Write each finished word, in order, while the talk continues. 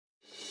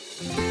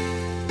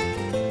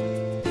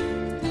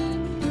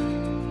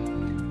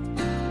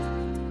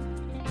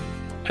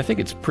I think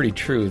it's pretty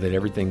true that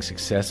everything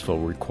successful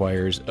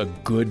requires a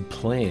good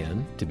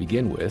plan to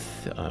begin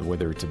with.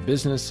 Whether it's a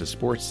business, a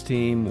sports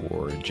team,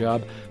 or a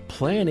job,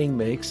 planning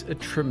makes a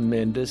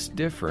tremendous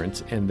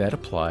difference, and that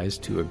applies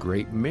to a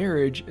great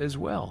marriage as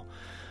well.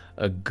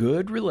 A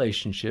good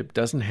relationship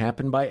doesn't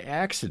happen by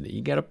accident.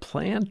 You got to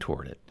plan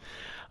toward it.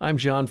 I'm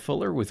John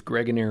Fuller with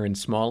Greg and Aaron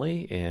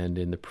Smalley, and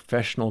in the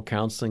professional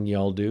counseling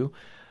y'all do,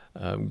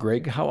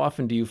 Greg, how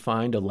often do you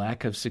find a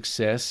lack of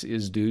success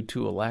is due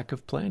to a lack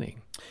of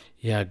planning?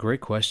 Yeah, great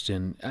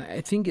question.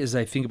 I think as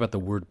I think about the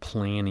word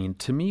planning,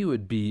 to me it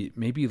would be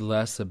maybe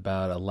less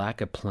about a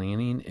lack of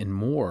planning and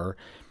more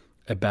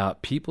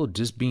about people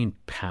just being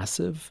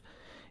passive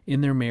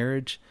in their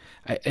marriage.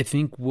 I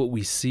think what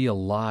we see a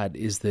lot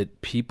is that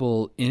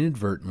people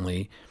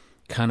inadvertently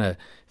kind of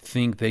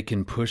think they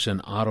can push an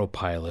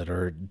autopilot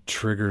or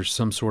trigger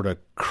some sort of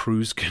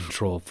cruise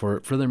control for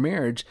their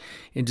marriage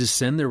and just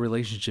send their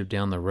relationship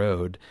down the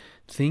road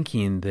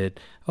thinking that,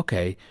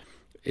 okay,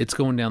 it's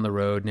going down the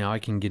road. Now I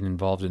can get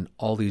involved in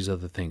all these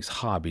other things,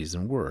 hobbies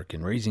and work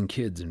and raising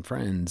kids and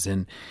friends.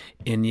 And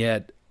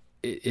yet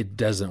it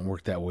doesn't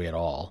work that way at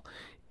all.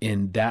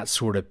 And that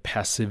sort of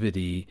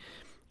passivity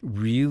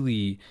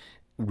really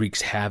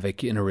wreaks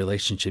havoc in a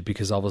relationship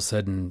because all of a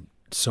sudden,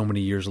 so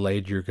many years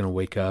later, you're going to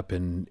wake up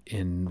and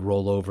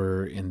roll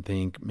over and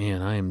think,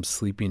 man, I am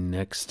sleeping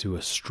next to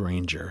a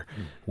stranger.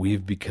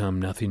 We've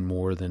become nothing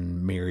more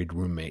than married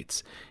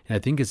roommates. And I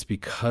think it's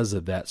because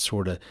of that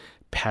sort of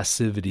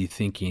passivity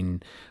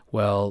thinking,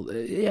 well,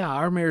 yeah,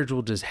 our marriage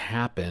will just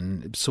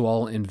happen, so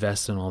I'll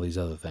invest in all these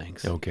other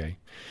things. Okay.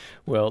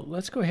 Well,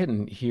 let's go ahead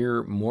and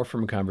hear more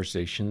from a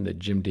conversation that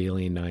Jim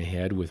Daly and I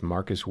had with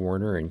Marcus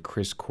Warner and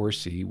Chris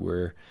Coursey,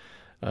 where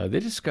they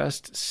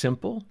discussed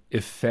simple,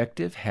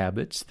 effective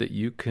habits that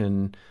you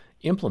can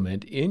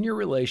implement in your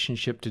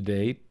relationship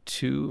today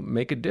to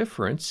make a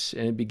difference,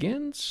 and it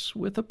begins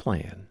with a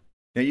plan.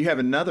 Now, you have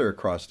another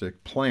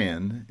acrostic,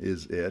 plan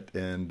is it,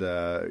 and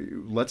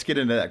let's get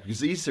into that, because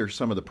these are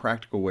some of the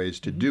practical ways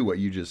to do what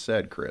you just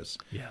said, Chris.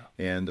 Yeah.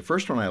 And the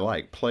first one I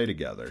like, play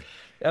together.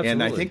 Absolutely.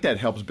 And I think that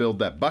helps build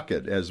that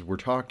bucket as we're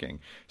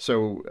talking.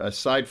 So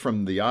aside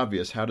from the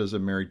obvious, how does a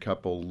married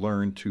couple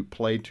learn to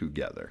play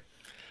together?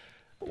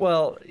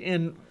 Well,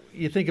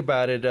 you think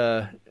about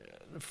it,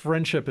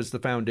 friendship is the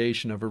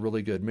foundation of a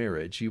really good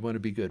marriage. You want to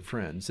be good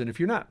friends. And if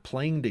you're not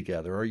playing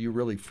together, are you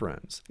really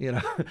friends?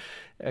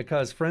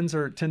 Because friends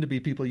tend to be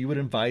people you would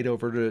invite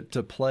over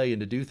to play and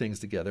to do things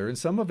together. And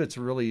some of it's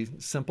really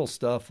simple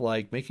stuff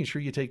like making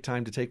sure you take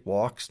time to take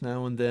walks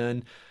now and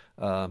then,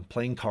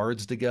 playing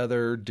cards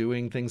together,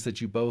 doing things that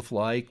you both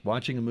like,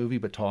 watching a movie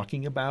but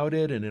talking about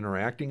it and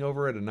interacting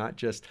over it and not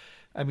just,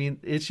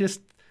 it's just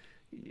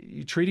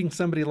you treating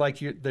somebody like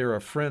they're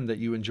a friend that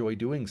you enjoy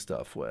doing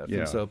stuff with. Yeah.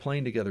 And so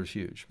playing together is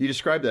huge. You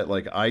described that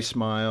like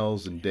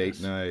iSmiles and date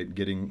night,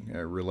 getting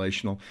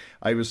relational.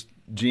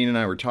 Jean and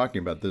I were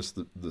talking about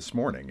this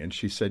morning, and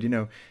she said,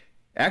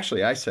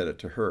 actually I said it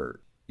to her.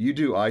 You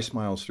do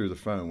iSmiles through the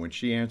phone. When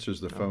she answers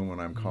the phone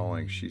when I'm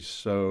calling, she's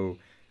so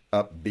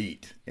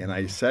upbeat. And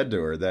I said to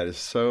her, that is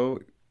so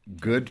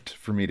good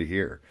for me to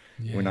hear.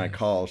 Yes. When I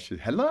call,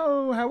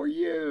 hello, how are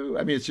you?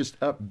 It's just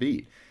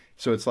upbeat.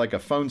 So it's like a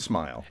phone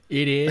smile.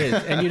 It is.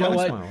 And you know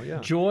what? Smile, yeah.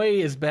 Joy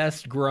is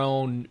best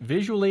grown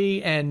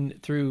visually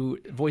and through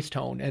voice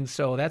tone. And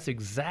so that's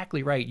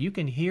exactly right. You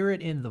can hear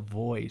it in the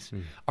voice.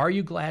 Are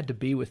you glad to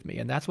be with me?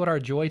 And that's what our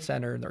Joy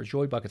Center and our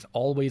Joy Bucket's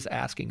always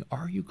asking.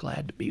 Are you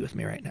glad to be with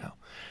me right now?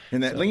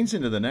 And that leans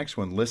into the next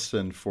one,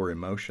 listen for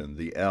emotion,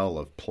 the L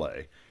of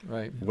play.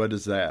 Right. What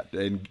is that?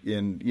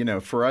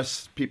 And for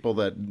us people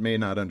that may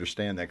not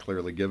understand that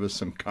clearly, give us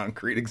some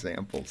concrete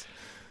examples.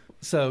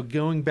 So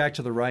going back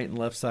to the right and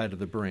left side of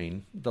the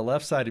brain, the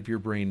left side of your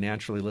brain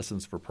naturally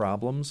listens for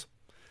problems,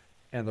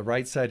 and the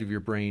right side of your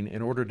brain,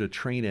 in order to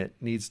train it,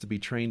 needs to be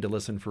trained to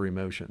listen for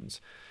emotions.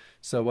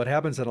 So what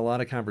happens in a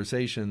lot of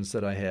conversations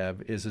that I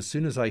have is as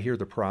soon as I hear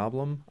the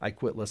problem, I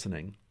quit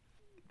listening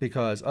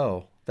because,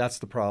 that's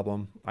the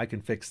problem. I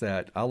can fix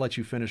that. I'll let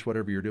you finish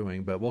whatever you're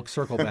doing, but we'll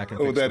circle back and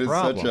fix the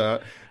problem.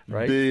 That is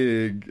such a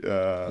big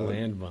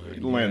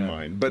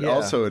landmine. Yeah. But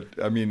also,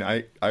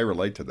 I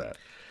relate to that.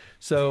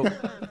 So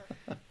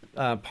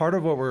part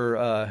of what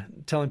we're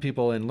telling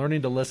people in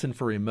learning to listen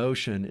for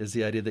emotion is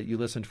the idea that you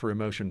listen for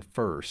emotion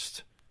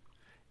first,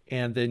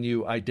 and then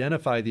you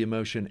identify the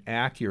emotion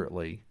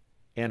accurately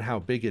and how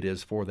big it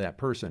is for that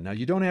person. Now,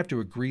 you don't have to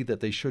agree that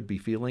they should be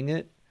feeling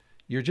it.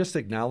 You're just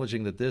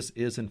acknowledging that this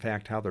is, in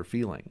fact, how they're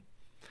feeling.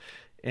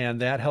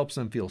 And that helps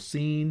them feel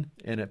seen,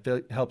 and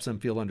it helps them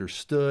feel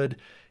understood.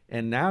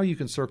 And now you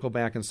can circle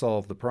back and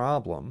solve the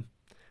problem.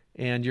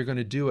 And you're going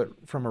to do it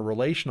from a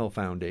relational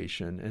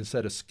foundation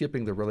instead of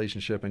skipping the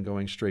relationship and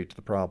going straight to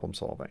the problem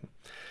solving.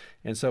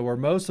 And so where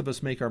most of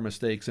us make our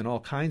mistakes in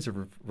all kinds of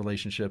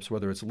relationships,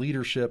 whether it's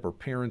leadership or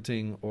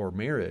parenting or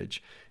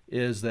marriage,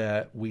 is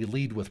that we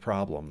lead with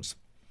problems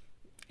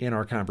in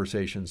our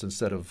conversations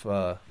instead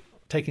of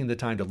taking the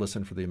time to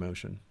listen for the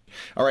emotion.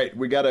 All right,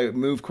 we got to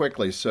move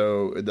quickly.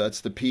 So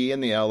that's the P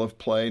and the L of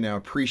play. Now,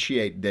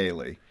 appreciate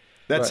daily.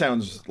 That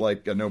sounds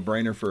like a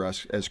no-brainer for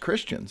us as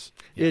Christians.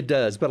 It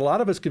does, but a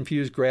lot of us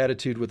confuse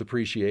gratitude with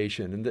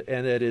appreciation.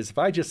 And that is, if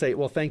I just say,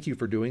 well, thank you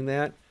for doing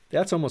that,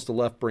 that's almost a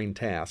left brain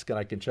task, and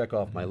I can check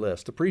off my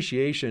list.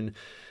 Appreciation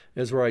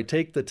is where I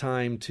take the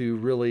time to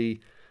really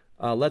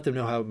let them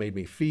know how it made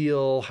me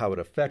feel, how it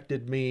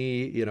affected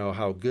me,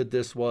 how good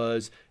this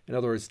was. In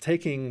other words,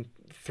 taking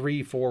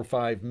 3, 4,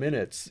 5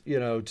 minutes,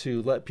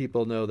 to let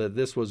people know that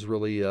this was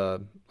really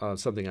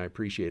something I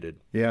appreciated.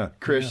 Yeah.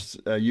 Chris,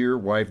 your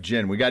wife,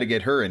 Jen, we got to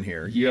get her in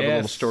here. You have a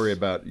little story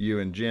about you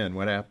and Jen.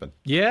 What happened?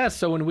 Yeah,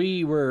 so when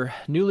we were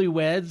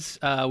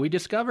newlyweds, we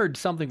discovered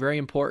something very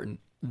important,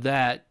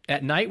 that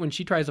at night when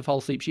she tries to fall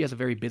asleep, she has a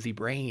very busy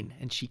brain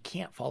and she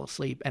can't fall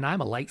asleep. And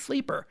I'm a light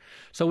sleeper.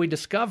 So we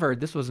discovered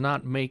this was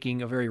not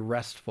making a very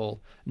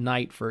restful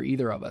night for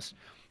either of us.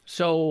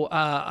 So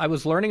I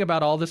was learning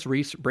about all this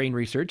brain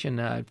research, and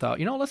I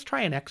thought, let's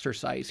try an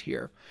exercise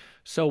here.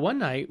 So one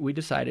night we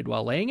decided,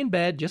 while laying in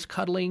bed, just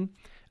cuddling,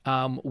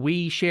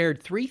 we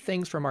shared 3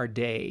 things from our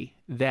day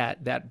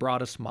that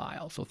brought a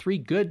smile. So 3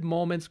 good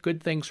moments,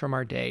 good things from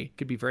our day.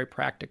 Could be very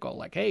practical,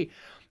 like, hey,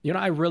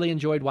 I really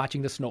enjoyed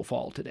watching the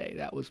snowfall today.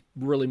 That was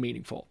really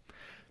meaningful.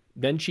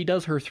 Then she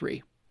does her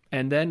 3.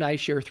 And then I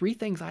share 3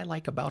 things I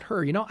like about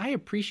her. I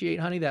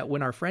appreciate, honey, that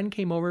when our friend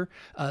came over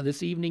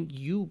this evening,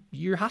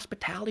 your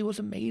hospitality was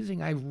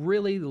amazing. I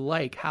really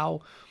like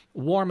how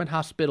warm and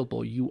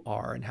hospitable you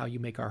are and how you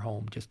make our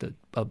home just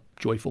a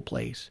joyful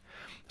place.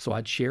 So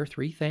I'd share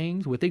 3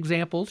 things with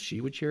examples.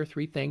 She would share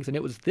 3 things. And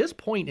it was this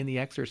point in the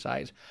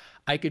exercise,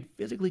 I could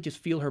physically just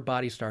feel her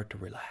body start to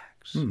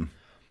relax.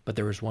 But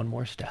there was one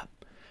more step.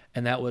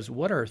 And that was,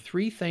 what are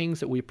 3 things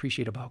that we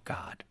appreciate about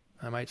God?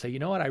 I might say,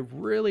 I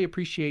really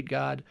appreciate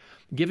God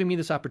giving me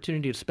this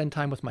opportunity to spend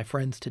time with my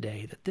friends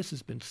today, that this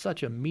has been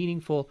such a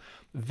meaningful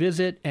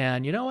visit.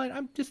 And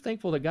I'm just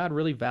thankful that God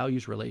really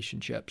values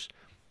relationships.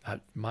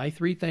 My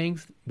 3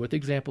 things, with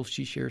examples,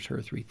 she shares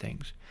her 3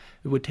 things.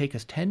 It would take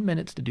us 10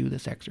 minutes to do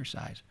this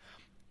exercise.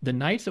 The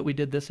nights that we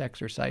did this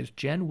exercise,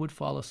 Jen would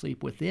fall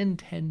asleep within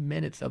 10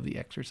 minutes of the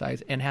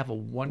exercise and have a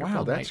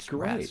wonderful night's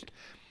rest.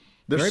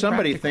 There's Very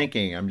somebody practical.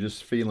 thinking, I'm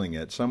just feeling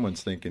it.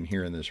 Someone's thinking,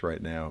 hearing this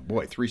right now.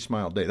 Boy, 3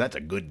 smile day. That's a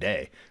good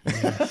day.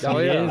 Oh,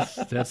 yeah. Yes,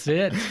 that's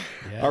it.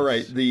 Yes. All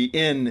right. The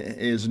N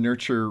is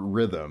nurture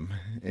rhythm,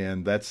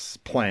 and that's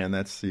plan.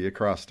 That's the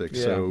acrostic.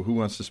 Yeah. So who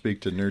wants to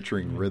speak to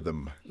nurturing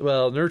rhythm?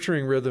 Well,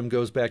 nurturing rhythm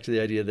goes back to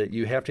the idea that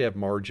you have to have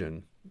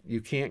margin. You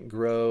can't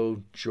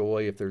grow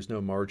joy if there's no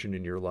margin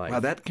in your life. Wow,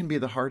 that can be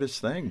the hardest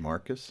thing,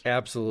 Marcus.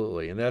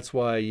 Absolutely. And that's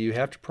why you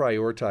have to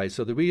prioritize,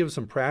 so that we have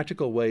some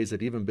practical ways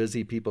that even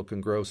busy people can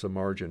grow some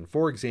margin.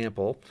 For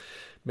example,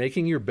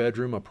 making your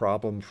bedroom a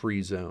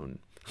problem-free zone.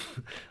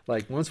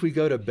 Like once we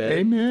go to bed.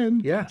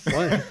 Amen. Yes.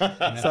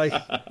 It's like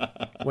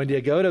when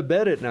you go to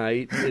bed at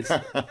night, it's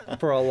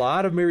for a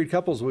lot of married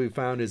couples, what we've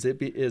found is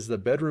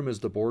the bedroom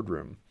is the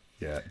boardroom.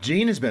 Yeah,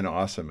 Jean has been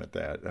awesome at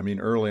that. I mean,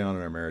 early on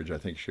in our marriage, I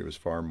think she was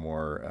far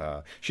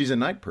more, she's a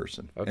night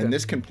person. Okay. And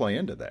this can play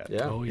into that.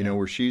 Yeah. Oh, You know,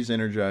 where she's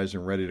energized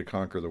and ready to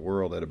conquer the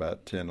world at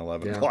about 10,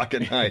 11 o'clock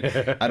at night.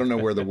 I don't know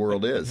where the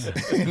world is.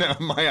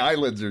 My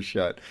eyelids are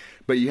shut.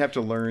 But you have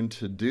to learn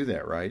to do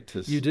that, right?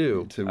 You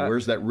do.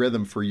 Where's that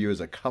rhythm for you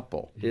as a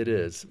couple? It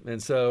is.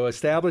 And so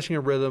establishing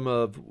a rhythm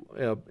of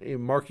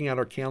marking out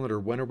our calendar,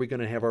 when are we going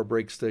to have our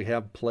breaks to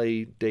have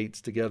play dates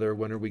together?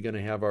 When are we going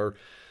to have our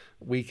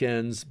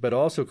weekends, but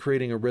also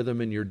creating a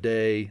rhythm in your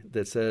day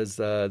that says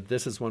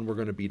this is when we're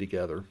going to be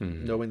together,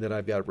 knowing that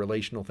I've got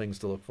relational things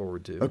to look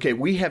forward to. Okay,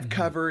 we have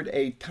covered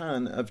a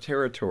ton of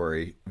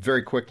territory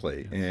very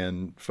quickly,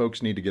 and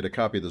folks need to get a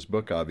copy of this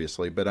book,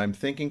 obviously, but I'm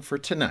thinking for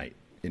tonight,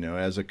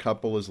 as a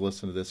couple is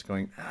listening to this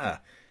going,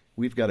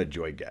 we've got a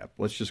joy gap.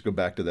 Let's just go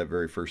back to that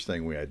very first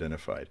thing we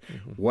identified.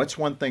 What's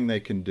one thing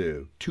they can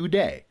do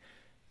today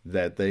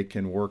that they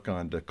can work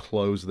on to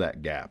close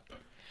that gap?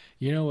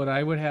 What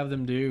I would have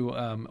them do,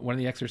 one of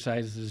the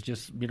exercises is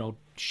just,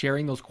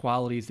 sharing those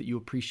qualities that you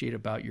appreciate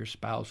about your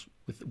spouse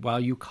while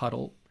you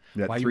cuddle,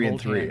 That while 3 you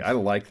and hold 3. hands. I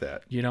like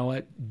that. You know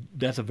what?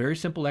 That's a very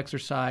simple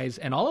exercise.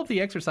 And all of the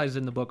exercises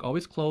in the book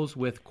always close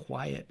with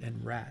quiet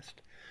and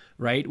rest,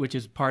 right? Which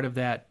is part of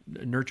that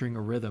nurturing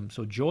a rhythm.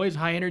 So joy is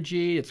high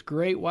energy. It's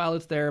great while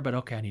it's there, but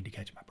okay, I need to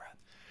catch my breath.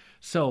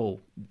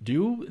 So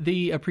do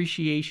the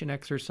appreciation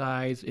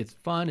exercise. It's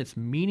fun. It's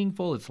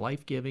meaningful. It's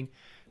life-giving.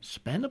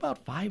 Spend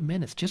about 5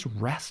 minutes just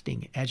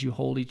resting as you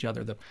hold each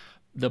other.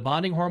 The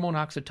bonding hormone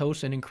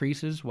oxytocin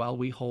increases while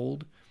we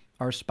hold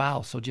our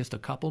spouse. So just a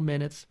couple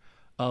minutes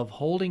of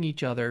holding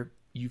each other,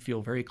 you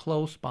feel very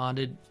close,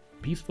 bonded,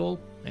 peaceful,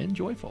 and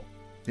joyful.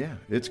 Yeah,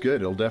 it's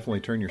good. It'll definitely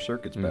turn your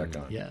circuits back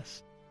on.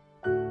 Yes.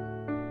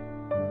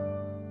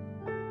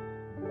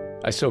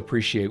 I so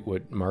appreciate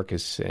what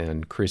Marcus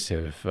and Chris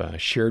have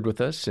shared with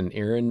us. And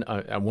Aaron,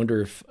 I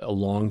wonder if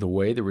along the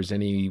way there was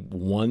any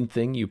one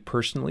thing you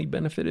personally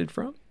benefited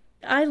from?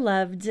 I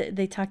loved,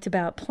 they talked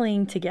about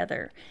playing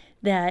together,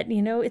 that,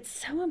 it's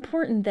so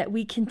important that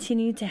we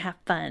continue to have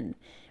fun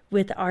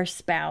with our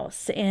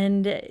spouse.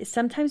 And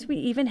sometimes we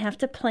even have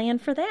to plan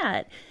for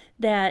that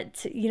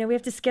that, we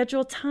have to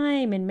schedule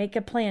time and make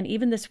a plan.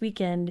 Even this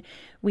weekend,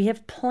 we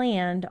have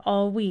planned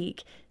all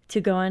week to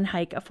go and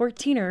hike a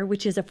 14er,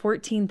 which is a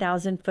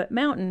 14,000-foot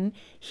mountain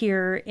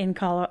here in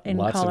Colorado.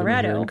 Lots of them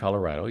here in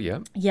Colorado, yeah.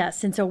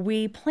 Yes, and so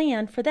we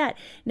planned for that.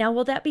 Now,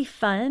 will that be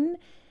fun?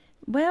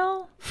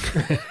 Well,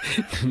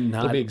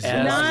 not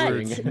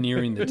exactly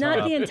nearing the top.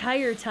 Not the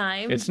entire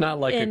time. It's not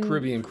like a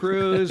Caribbean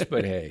cruise,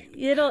 but hey.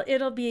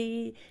 It'll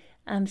be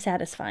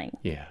satisfying.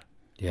 Yeah.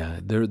 Yeah,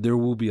 there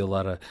will be a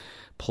lot of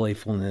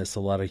playfulness, a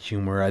lot of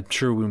humor. I'm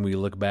sure when we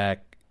look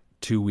back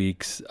 2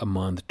 weeks, a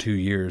month, 2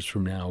 years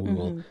from now, we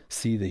will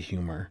see the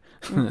humor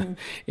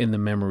in the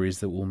memories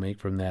that we'll make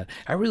from that.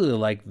 I really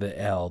like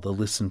the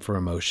listen for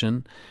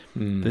emotion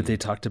that they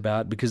talked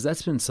about, because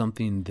that's been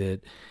something that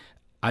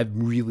I've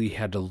really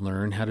had to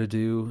learn how to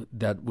do.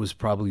 That was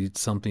probably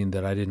something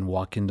that I didn't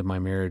walk into my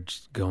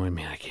marriage going,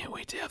 man, I can't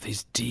wait to have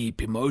these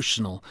deep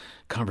emotional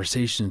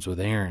conversations with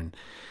Aaron.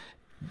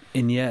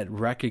 And yet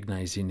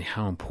recognizing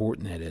how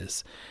important that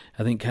is.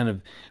 I think kind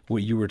of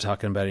what you were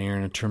talking about,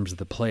 Aaron, in terms of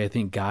the play, I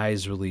think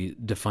guys really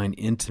define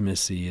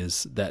intimacy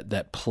as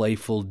that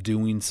playful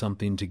doing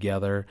something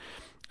together.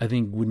 I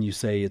think when you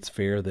say it's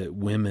fair that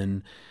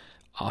women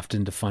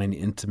often define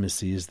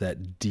intimacy as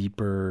that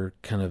deeper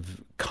kind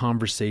of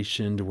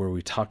conversation to where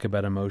we talk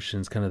about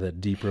emotions, kind of that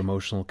deeper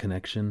emotional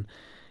connection.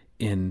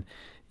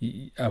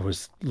 I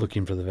was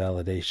looking for the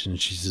validation.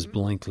 She's just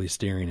blankly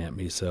staring at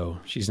me. So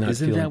she's not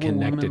feeling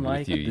connected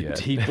with you yet.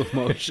 Deep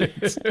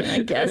emotions.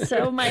 I guess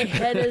so. My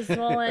head is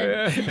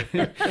swollen.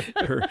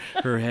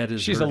 her head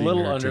is. She's a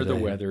little under today. the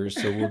weather,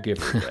 so we'll give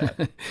her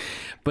that.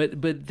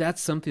 But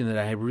that's something that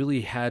I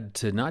really had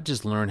to not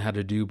just learn how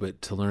to do,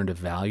 but to learn to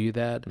value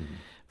that.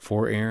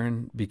 For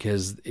Aaron,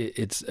 because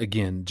it's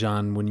again,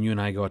 John, when you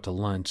and I go out to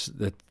lunch,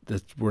 that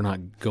we're not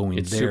going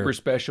it's there. It's super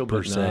special,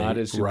 but not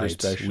as super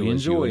special. We as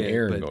enjoy you and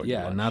Aaron it,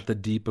 but not the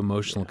deep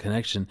emotional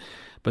connection.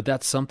 But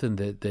that's something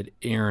that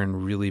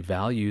Aaron really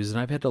values, and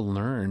I've had to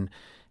learn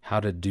how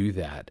to do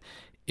that.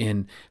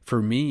 And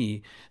for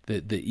me,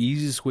 the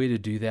easiest way to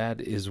do that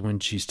is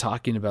when she's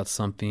talking about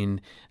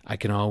something, I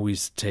can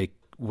always take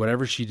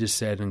whatever she just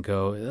said and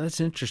go, that's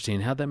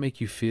interesting. How'd that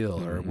make you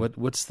feel? Or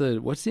what's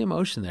the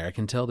emotion there? I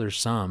can tell there's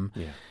some.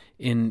 Yeah.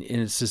 And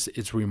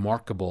it's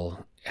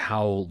remarkable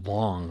how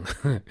long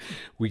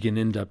we can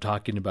end up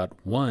talking about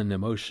one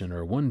emotion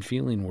or one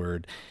feeling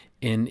word.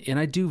 And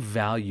I do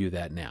value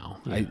that now.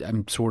 Yeah.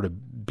 I'm sort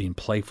of being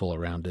playful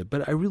around it,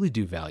 but I really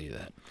do value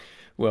that.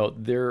 Well,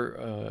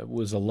 there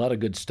was a lot of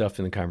good stuff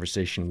in the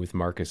conversation with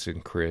Marcus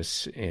and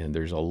Chris, and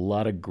there's a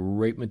lot of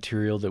great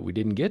material that we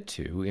didn't get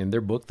to in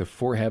their book, The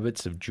 4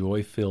 Habits of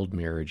Joy-Filled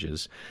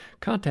Marriages.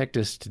 Contact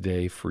us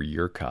today for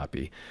your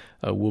copy.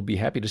 We'll be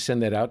happy to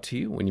send that out to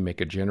you when you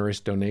make a generous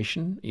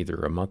donation, either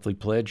a monthly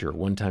pledge or a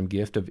one-time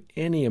gift of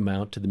any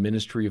amount to the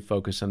Ministry of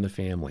Focus on the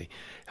Family.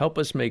 Help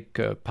us make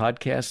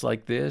podcasts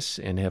like this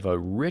and have a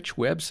rich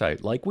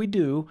website like we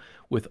do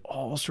with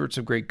all sorts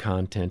of great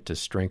content to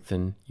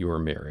strengthen your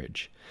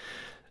marriage.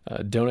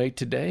 Donate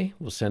today.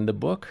 We'll send the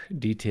book.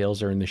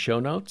 Details are in the show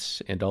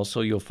notes. And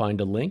also you'll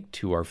find a link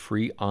to our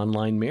free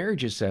online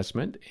marriage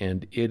assessment.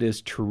 And it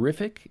is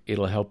terrific.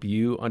 It'll help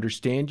you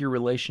understand your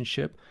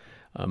relationship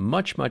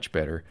much, much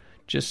better.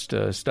 Just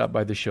stop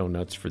by the show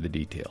notes for the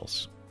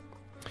details.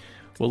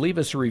 Well, leave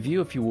us a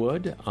review if you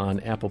would on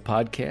Apple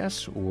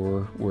Podcasts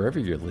or wherever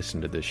you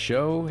listen to this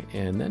show.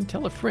 And then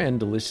tell a friend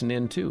to listen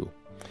in too.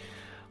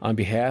 On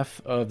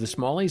behalf of the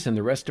Smalleys and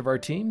the rest of our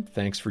team,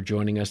 thanks for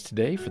joining us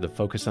today for the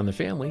Focus on the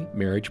Family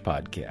Marriage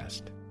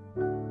Podcast.